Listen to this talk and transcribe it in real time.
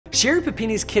Sherri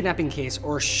Papini's kidnapping case,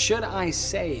 or should I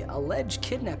say alleged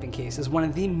kidnapping case, is one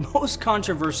of the most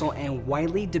controversial and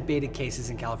widely debated cases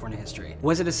in California history.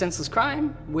 Was it a senseless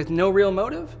crime with no real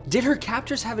motive? Did her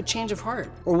captors have a change of heart?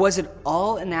 Or was it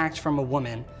all an act from a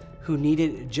woman who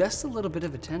needed just a little bit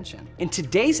of attention? In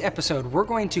today's episode, we're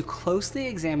going to closely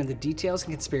examine the details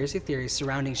and conspiracy theories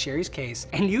surrounding Sherri's case,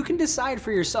 and you can decide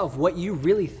for yourself what you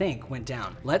really think went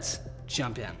down. Let's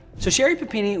jump in. So Sherri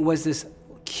Papini was this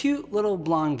cute little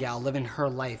blonde gal living her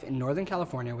life in Northern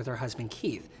California with her husband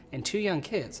Keith and 2 young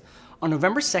kids. On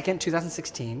November 2nd,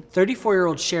 2016,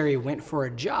 34-year-old Sheri went for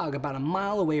a jog about a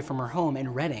mile away from her home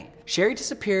in Redding. Sheri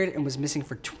disappeared and was missing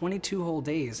for 22 whole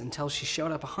days until she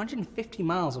showed up 150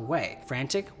 miles away,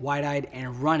 frantic, wide-eyed,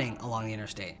 and running along the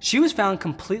interstate. She was found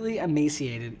completely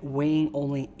emaciated, weighing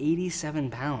only 87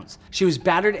 pounds. She was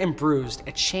battered and bruised.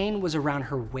 A chain was around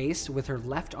her waist with her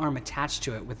left arm attached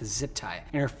to it with a zip tie,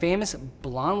 and her famous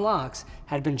blonde locks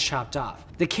had been chopped off.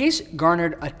 The case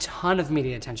garnered a ton of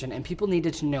media attention, and people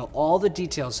needed to know all the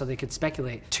details so they could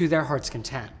speculate to their heart's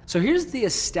content. So here's the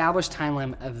established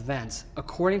timeline of events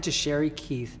according to Sheri,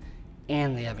 Keith,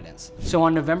 and the evidence. So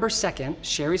on November 2nd,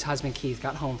 Sheri's husband Keith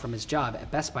got home from his job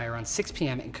at Best Buy around 6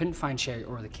 p.m. and couldn't find Sheri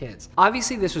or the kids.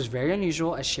 Obviously this was very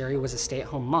unusual as Sheri was a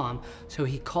stay-at-home mom, so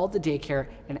he called the daycare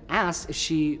and asked if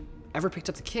she ever picked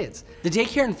up the kids. The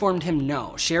daycare informed him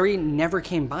no, Sheri never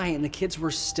came by and the kids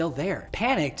were still there.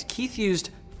 Panicked, Keith used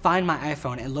Find My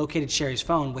iPhone and located Sheri's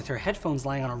phone with her headphones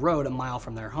lying on a road a mile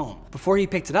from their home. Before he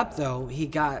picked it up though, he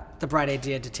got the bright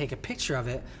idea to take a picture of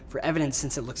it for evidence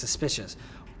since it looked suspicious.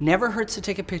 Never hurts to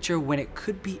take a picture when it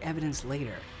could be evidence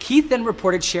later. Keith then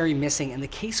reported Sheri missing and the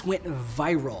case went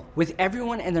viral, with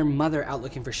everyone and their mother out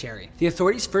looking for Sheri. The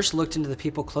authorities first looked into the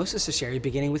people closest to Sheri,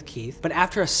 beginning with Keith, but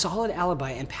after a solid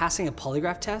alibi and passing a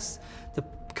polygraph test, the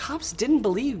cops didn't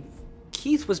believe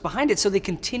Keith was behind it, so they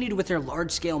continued with their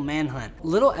large-scale manhunt.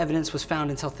 Little evidence was found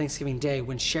until Thanksgiving Day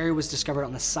when Sheri was discovered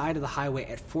on the side of the highway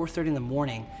at 4:30 in the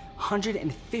morning,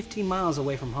 150 miles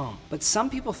away from home. But some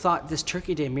people thought this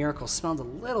Turkey Day miracle smelled a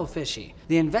little fishy.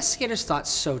 The investigators thought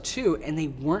so too, and they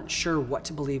weren't sure what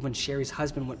to believe when Sheri's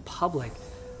husband went public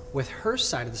with her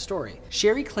side of the story.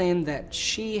 Sheri claimed that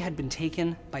she had been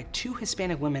taken by 2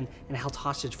 Hispanic women and held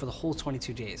hostage for the whole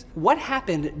 22 days. What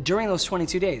happened during those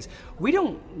 22 days? We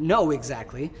don't know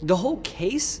exactly. The whole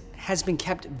case has been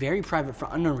kept very private for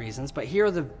unknown reasons, but here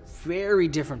are the very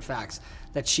different facts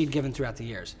that she'd given throughout the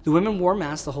years. The women wore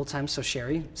masks the whole time, so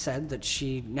Sheri said that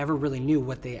she never really knew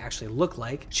what they actually looked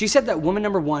like. She said that woman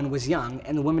number 1 was young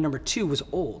and the woman number 2 was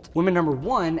old. Woman number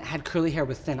 1 had curly hair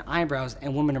with thin eyebrows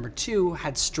and woman number 2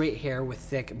 had straight hair with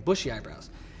thick, bushy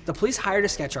eyebrows. The police hired a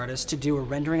sketch artist to do a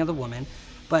rendering of the woman,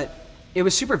 but it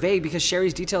was super vague because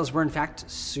Sheri's details were in fact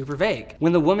super vague.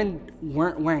 When the women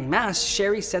weren't wearing masks,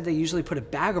 Sheri said they usually put a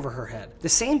bag over her head. The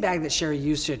same bag that Sheri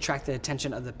used to attract the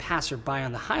attention of the passerby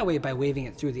on the highway by waving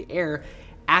it through the air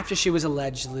after she was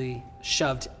allegedly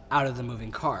shoved out of the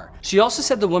moving car. She also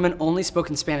said the woman only spoke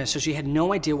in Spanish, so she had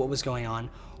no idea what was going on,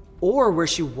 or where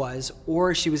she was,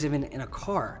 or she was even in a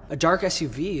car. A dark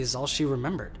SUV is all she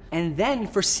remembered. And then,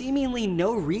 for seemingly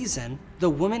no reason,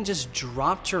 the woman just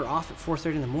dropped her off at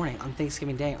 4:30 in the morning on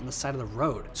Thanksgiving Day on the side of the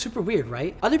road. Super weird,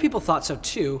 right? Other people thought so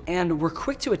too, and were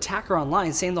quick to attack her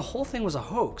online, saying the whole thing was a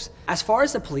hoax. As far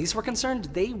as the police were concerned,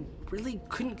 they really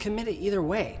couldn't commit it either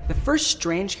way. The first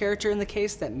strange character in the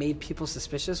case that made people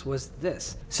suspicious was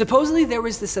this. Supposedly there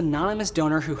was this anonymous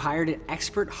donor who hired an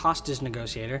expert hostage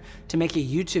negotiator to make a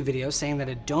YouTube video saying that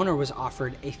a donor was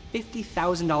offered a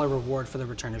 $50,000 reward for the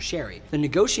return of Sheri. The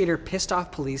negotiator pissed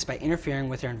off police by interfering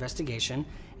with their investigation,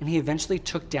 and he eventually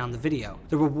took down the video.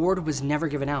 The reward was never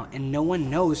given out, and no one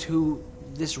knows who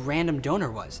this random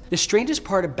donor was. The strangest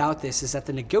part about this is that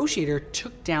the negotiator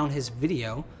took down his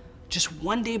video just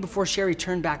 1 day before Sheri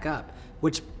turned back up,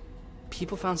 which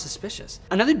people found suspicious.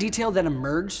 Another detail that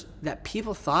emerged that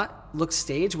people thought looked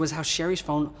staged was how Sheri's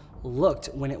phone looked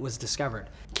when it was discovered.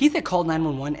 Keith had called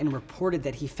 911 and reported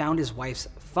that he found his wife's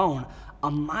phone a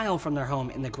mile from their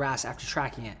home in the grass after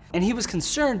tracking it. And he was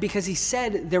concerned because he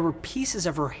said there were pieces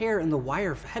of her hair in the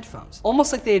wire headphones,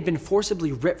 almost like they had been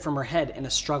forcibly ripped from her head in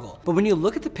a struggle. But when you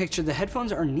look at the picture, the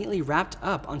headphones are neatly wrapped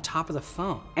up on top of the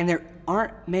phone, and there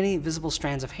aren't many visible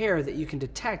strands of hair that you can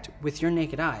detect with your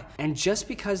naked eye. And just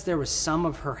because there was some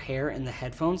of her hair in the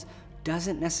headphones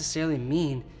doesn't necessarily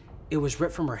mean it was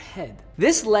ripped from her head.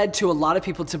 This led to a lot of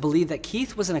people to believe that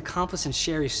Keith was an accomplice in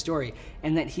Sheri's story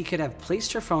and that he could have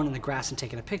placed her phone in the grass and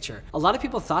taken a picture. A lot of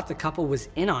people thought the couple was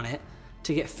in on it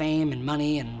to get fame and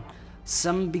money, and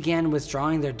some began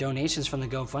withdrawing their donations from the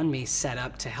GoFundMe set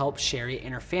up to help Sheri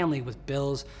and her family with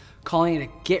bills, calling it a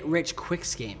get-rich-quick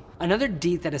scheme. Another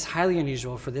deed that is highly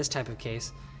unusual for this type of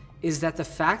case is that the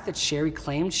fact that Sheri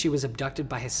claimed she was abducted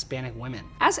by Hispanic women.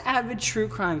 As avid true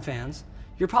crime fans,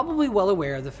 you're probably well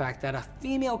aware of the fact that a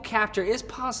female captor is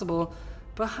possible,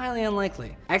 but highly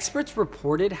unlikely. Experts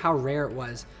reported how rare it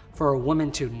was for a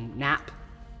woman to nap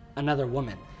another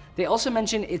woman. They also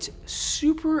mentioned it's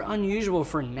super unusual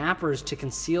for nappers to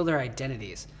conceal their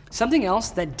identities. Something else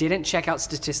that didn't check out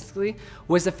statistically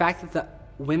was the fact that the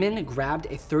women grabbed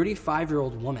a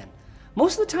 35-year-old woman.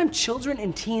 Most of the time, children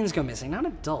and teens go missing, not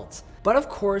adults. But of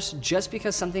course, just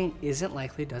because something isn't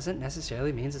likely doesn't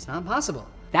necessarily mean it's not possible.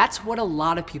 That's what a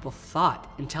lot of people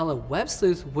thought until a web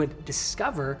sleuth would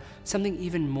discover something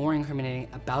even more incriminating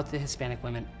about the Hispanic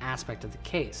women aspect of the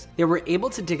case. They were able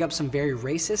to dig up some very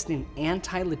racist and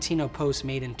anti-Latino posts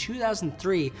made in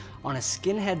 2003 on a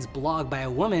skinhead's blog by a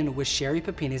woman with Sherri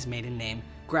Papini's maiden name,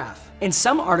 Graff. In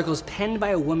some articles penned by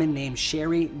a woman named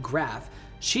Sherri Graff,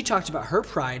 she talked about her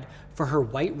pride for her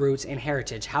white roots and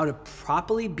heritage, how to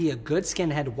properly be a good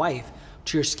skinhead wife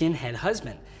to your skinhead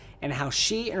husband, and how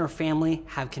she and her family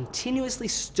have continuously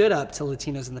stood up to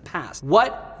Latinos in the past.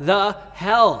 What the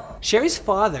hell? Sherri's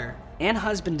father and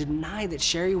husband denied that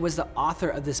Sheri was the author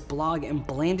of this blog and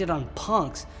blamed it on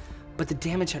punks, but the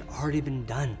damage had already been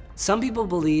done. Some people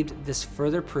believed this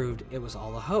further proved it was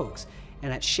all a hoax,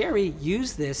 and that Sheri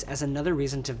used this as another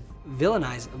reason to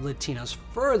villainize Latinos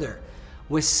further,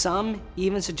 with some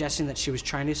even suggesting that she was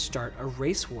trying to start a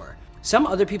race war. Some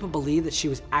other people believe that she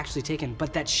was actually taken,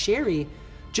 but that Sheri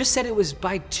just said it was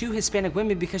by two Hispanic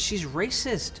women because she's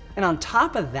racist. And on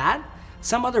top of that,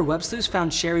 some other web sleuths found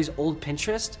Sheri's old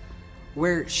Pinterest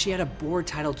where she had a board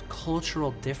titled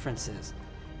Cultural Differences.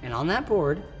 And on that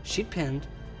board, she'd pinned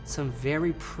some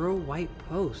very pro-white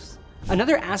posts.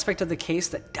 Another aspect of the case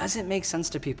that doesn't make sense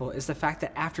to people is the fact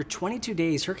that after 22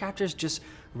 days, her captors just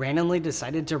randomly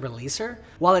decided to release her.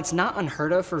 While it's not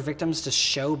unheard of for victims to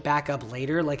show back up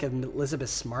later like Elizabeth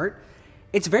Smart,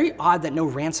 it's very odd that no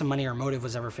ransom money or motive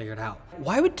was ever figured out.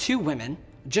 Why would two women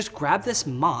just grab this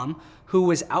mom who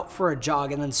was out for a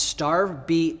jog and then starve,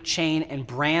 beat, chain, and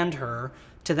brand her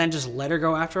to then just let her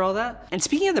go after all that? And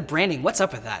speaking of the branding, what's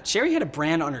up with that? Sheri had a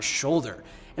brand on her shoulder,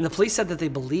 and the police said that they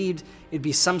believed it'd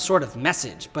be some sort of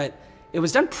message, but it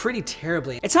was done pretty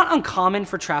terribly. It's not uncommon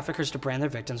for traffickers to brand their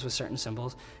victims with certain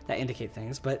symbols that indicate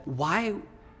things, but why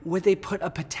would they put a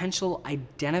potential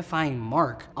identifying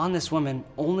mark on this woman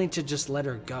only to just let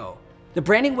her go? The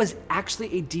branding was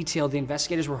actually a detail the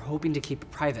investigators were hoping to keep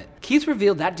private. Keith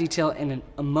revealed that detail in an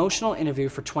emotional interview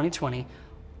for 2020,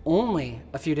 only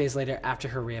a few days later after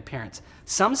her reappearance.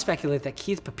 Some speculate that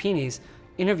Keith Papini's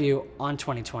interview on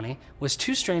 2020 was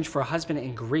too strange for a husband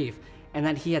in grief and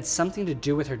that he had something to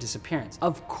do with her disappearance.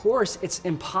 Of course, it's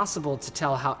impossible to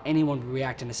tell how anyone would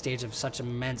react in a stage of such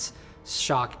immense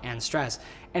shock and stress,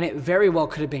 and it very well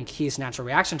could have been Keith's natural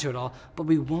reaction to it all, but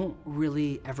we won't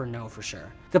really ever know for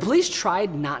sure. The police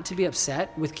tried not to be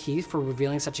upset with Keith for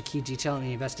revealing such a key detail in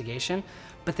the investigation,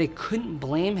 but they couldn't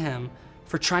blame him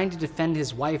for trying to defend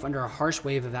his wife under a harsh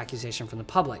wave of accusation from the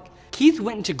public. Keith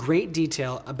went into great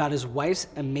detail about his wife's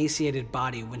emaciated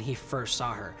body when he first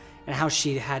saw her, and how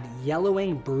she had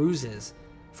yellowing bruises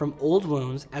from old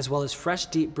wounds, as well as fresh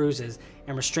deep bruises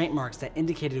and restraint marks that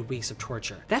indicated weeks of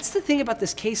torture. That's the thing about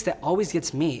this case that always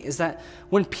gets me, is that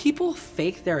when people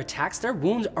fake their attacks, their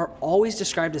wounds are always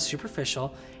described as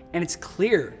superficial, and it's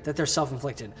clear that they're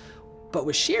self-inflicted. But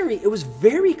with Sheri, it was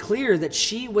very clear that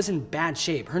she was in bad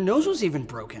shape. Her nose was even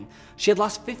broken. She had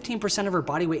lost 15% of her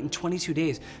body weight in 22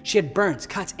 days. She had burns,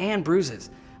 cuts, and bruises.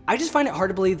 I just find it hard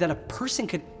to believe that a person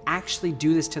could actually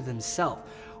do this to themselves,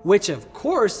 which of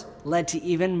course led to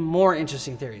even more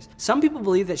interesting theories. Some people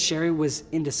believe that Sheri was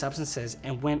into substances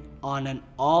and went on an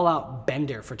all-out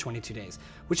bender for 22 days,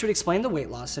 which would explain the weight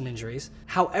loss and injuries.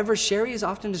 However, Sheri is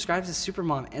often described as super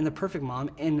mom and the perfect mom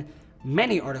in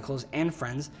many articles and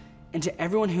friends, and to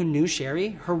everyone who knew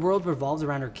Sheri, her world revolved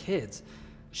around her kids.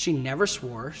 She never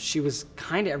swore, she was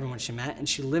kind to everyone she met, and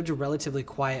she lived a relatively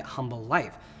quiet, humble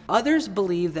life. Others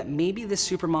believe that maybe this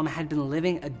supermom had been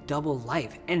living a double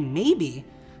life, and maybe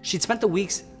she'd spent the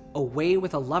weeks away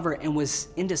with a lover and was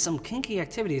into some kinky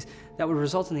activities that would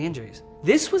result in the injuries.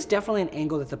 This was definitely an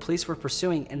angle that the police were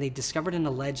pursuing, and they discovered an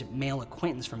alleged male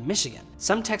acquaintance from Michigan.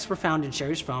 Some texts were found in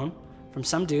Sheri's phone from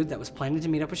some dude that was planning to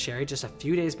meet up with Sheri just a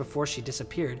few days before she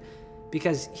disappeared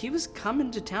because he was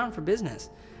coming to town for business,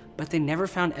 but they never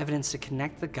found evidence to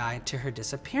connect the guy to her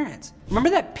disappearance. Remember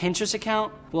that Pinterest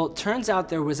account? Well, it turns out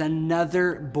there was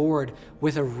another board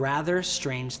with a rather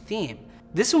strange theme.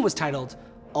 This one was titled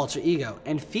Alter Ego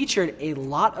and featured a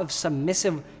lot of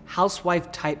submissive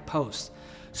housewife type posts.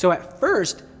 So at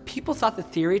first, people thought the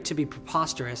theory to be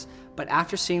preposterous, but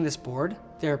after seeing this board,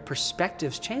 their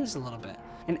perspectives changed a little bit.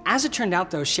 And as it turned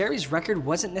out though, Sheri's record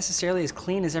wasn't necessarily as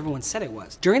clean as everyone said it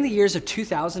was. During the years of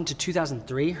 2000 to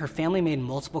 2003, her family made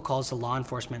multiple calls to law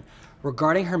enforcement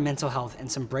regarding her mental health and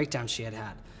some breakdowns she had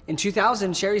had. In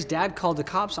 2000, Sheri's dad called the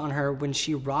cops on her when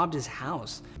she robbed his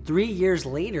house. 3 years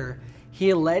later, he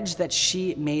alleged that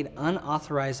she made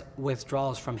unauthorized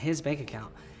withdrawals from his bank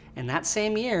account. And that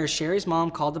same year, Sheri's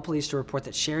mom called the police to report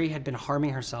that Sheri had been harming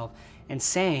herself and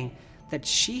saying that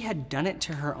she had done it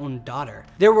to her own daughter.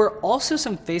 There were also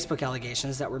some Facebook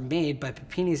allegations that were made by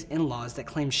Papini's in-laws that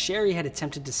claimed Sheri had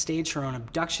attempted to stage her own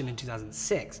abduction in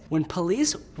 2006. When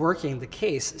police working the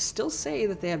case still say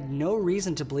that they have no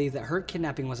reason to believe that her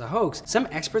kidnapping was a hoax, some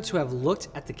experts who have looked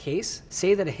at the case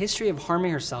say that a history of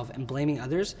harming herself and blaming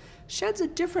others sheds a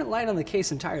different light on the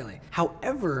case entirely.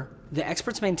 However, the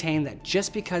experts maintain that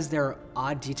just because there are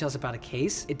odd details about a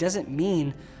case, it doesn't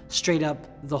mean straight up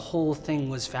the whole thing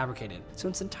was fabricated. So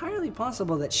it's entirely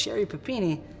possible that Sherri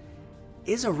Papini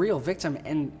is a real victim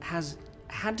and has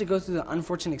had to go through the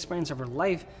unfortunate experience of her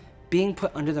life being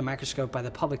put under the microscope by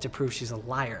the public to prove she's a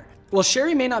liar. While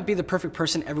Sheri may not be the perfect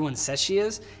person everyone says she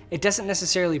is, it doesn't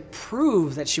necessarily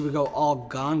prove that she would go all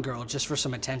gone girl just for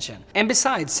some attention. And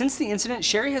besides, since the incident,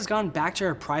 Sheri has gone back to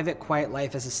her private, quiet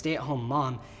life as a stay-at-home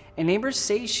mom, and neighbors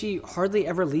say she hardly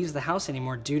ever leaves the house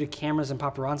anymore due to cameras and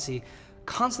paparazzi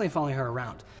constantly following her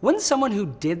around. Wouldn't someone who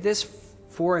did this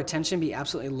for attention be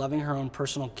absolutely loving her own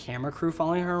personal camera crew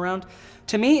following her around?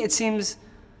 To me, it seems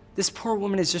this poor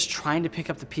woman is just trying to pick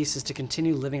up the pieces to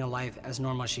continue living a life as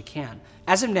normal as she can.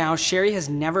 As of now, Sheri has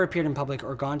never appeared in public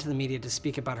or gone to the media to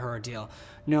speak about her ordeal.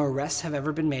 No arrests have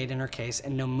ever been made in her case,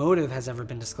 and no motive has ever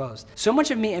been disclosed. So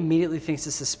much of me immediately thinks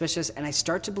it's suspicious, and I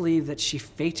start to believe that she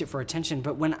faked it for attention,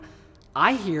 but when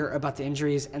I hear about the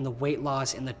injuries and the weight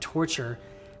loss and the torture,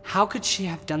 how could she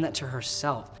have done that to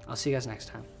herself? I'll see you guys next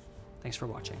time. Thanks for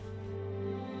watching.